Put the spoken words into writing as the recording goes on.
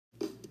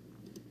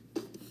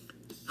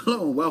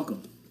Hello and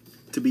welcome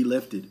to Be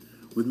Lifted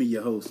with me,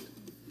 your host,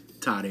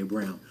 Todd A.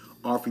 Brown,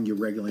 offering you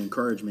regular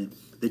encouragement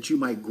that you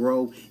might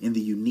grow in the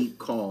unique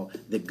call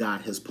that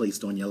God has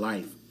placed on your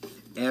life.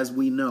 As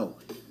we know,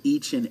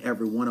 each and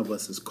every one of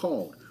us is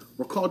called.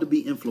 We're called to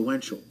be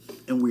influential,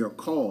 and we are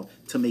called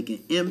to make an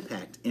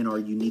impact in our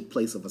unique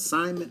place of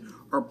assignment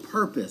or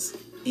purpose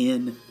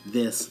in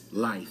this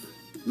life.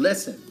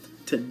 Listen,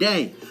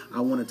 today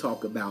I want to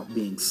talk about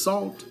being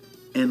salt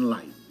and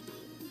light.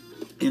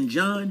 In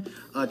John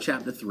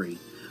chapter 3,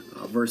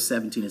 verse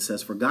 17, it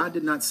says, "For God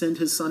did not send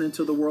his Son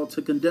into the world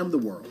to condemn the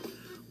world,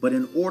 but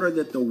in order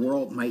that the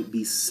world might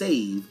be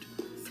saved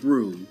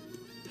through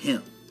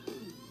him."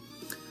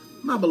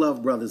 My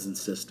beloved brothers and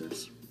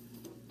sisters,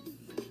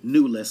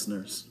 new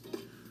listeners,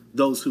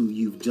 those who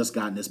you've just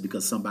gotten this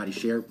because somebody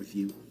shared with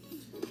you,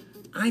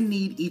 I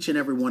need each and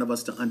every one of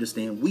us to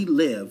understand we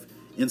live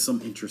in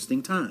some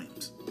interesting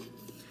times.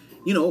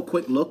 You know, a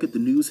quick look at the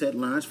news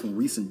headlines from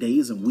recent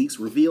days and weeks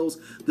reveals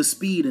the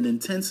speed and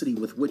intensity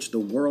with which the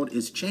world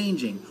is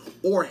changing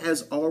or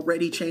has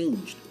already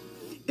changed.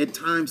 At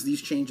times,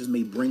 these changes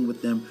may bring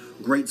with them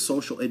great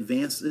social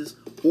advances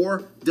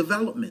or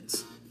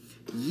developments.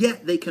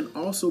 Yet they can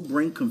also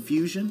bring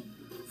confusion,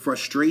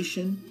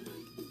 frustration,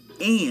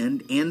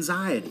 and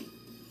anxiety.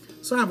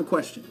 So I have a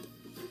question.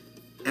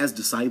 As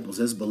disciples,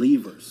 as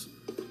believers,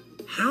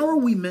 how are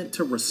we meant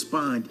to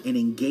respond and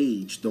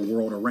engage the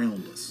world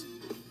around us?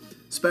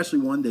 Especially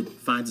one that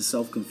finds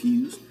itself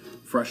confused,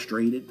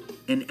 frustrated,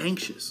 and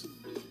anxious.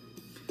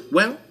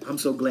 Well, I'm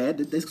so glad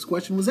that this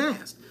question was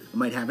asked. I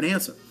might have an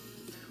answer.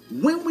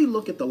 When we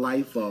look at the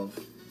life of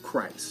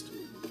Christ,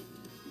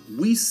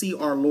 we see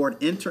our Lord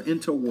enter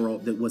into a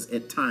world that was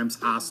at times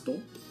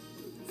hostile,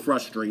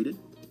 frustrated,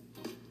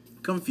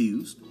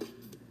 confused,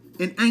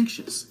 and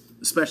anxious,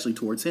 especially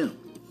towards him.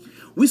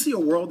 We see a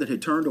world that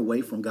had turned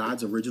away from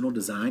God's original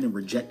design and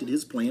rejected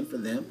his plan for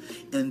them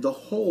and the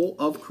whole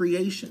of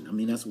creation. I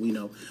mean, that's what we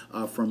know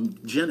from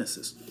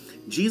Genesis.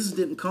 Jesus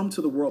didn't come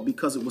to the world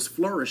because it was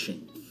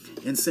flourishing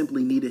and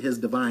simply needed his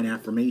divine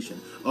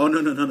affirmation. Oh,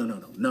 no,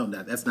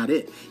 that's not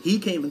it. He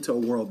came into a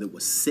world that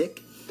was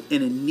sick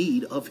and in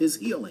need of his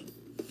healing.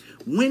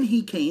 When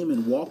he came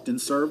and walked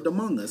and served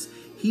among us,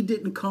 he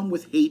didn't come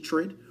with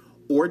hatred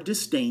or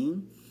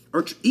disdain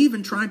or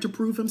even trying to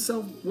prove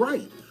himself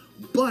right,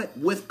 but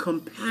with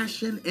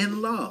compassion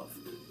and love.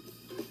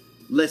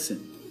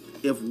 Listen,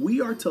 if we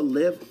are to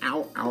live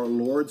out our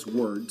Lord's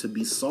word to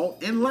be salt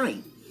and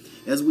light,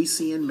 as we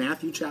see in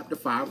Matthew chapter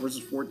 5,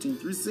 verses 14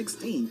 through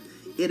 16,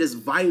 it is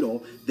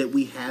vital that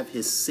we have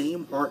his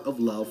same heart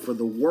of love for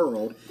the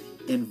world,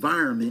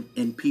 environment,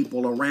 and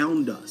people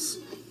around us.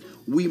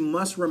 We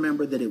must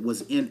remember that it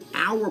was in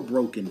our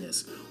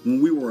brokenness,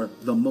 when we were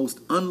the most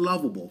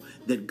unlovable,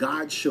 that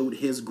God showed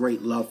his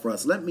great love for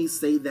us. Let me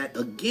say that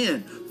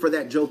again for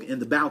that joke in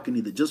the balcony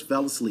that just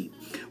fell asleep.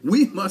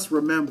 We must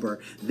remember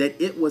that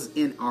it was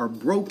in our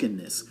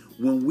brokenness,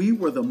 when we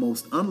were the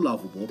most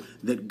unlovable,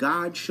 that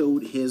God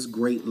showed his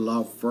great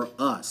love for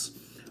us.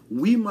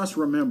 We must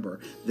remember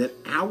that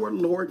our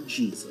Lord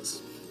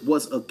Jesus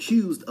was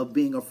accused of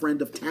being a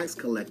friend of tax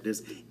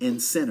collectors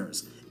and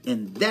sinners.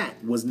 And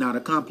that was not a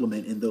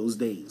compliment in those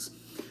days.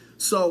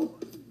 So,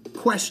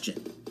 question,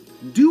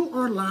 do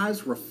our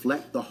lives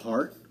reflect the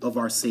heart of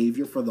our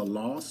Savior for the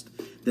lost,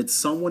 that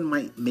someone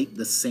might make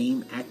the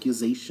same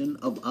accusation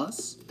of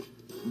us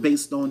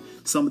based on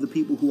some of the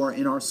people who are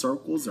in our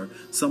circles or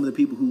some of the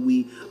people who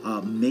we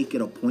make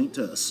it a point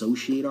to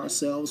associate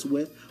ourselves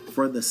with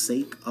for the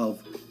sake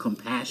of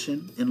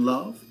compassion and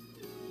love?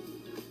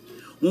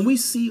 When we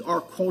see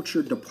our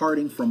culture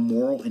departing from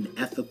moral and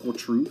ethical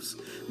truths,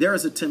 there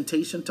is a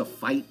temptation to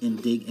fight and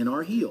dig in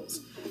our heels.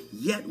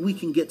 Yet we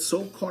can get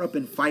so caught up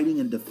in fighting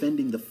and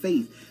defending the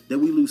faith that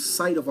we lose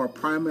sight of our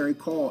primary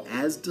call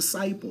as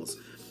disciples,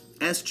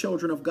 as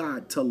children of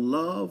God, to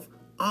love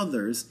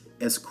others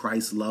as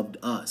Christ loved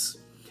us.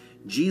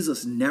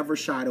 Jesus never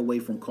shied away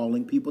from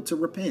calling people to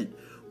repent,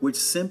 which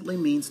simply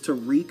means to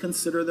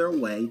reconsider their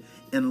way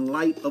in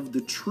light of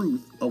the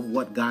truth of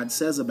what God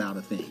says about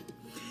a thing,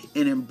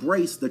 and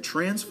embrace the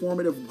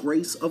transformative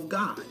grace of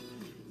God.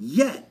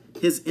 Yet,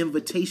 his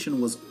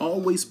invitation was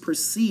always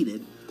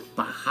preceded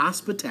by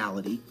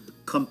hospitality,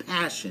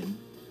 compassion,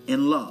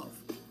 and love.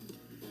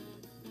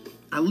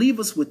 I leave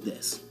us with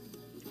this.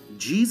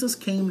 Jesus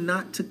came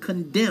not to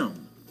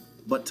condemn,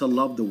 but to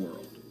love the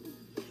world.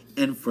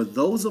 And for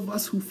those of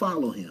us who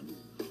follow him,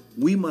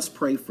 we must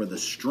pray for the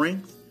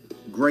strength,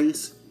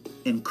 grace,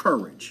 and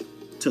courage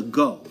to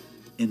go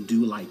and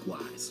do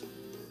likewise.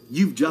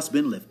 You've just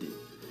been lifted.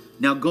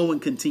 Now go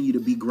and continue to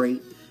be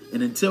great.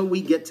 And until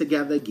we get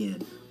together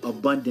again,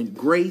 abundant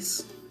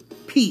grace,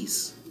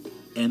 peace,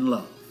 and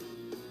love.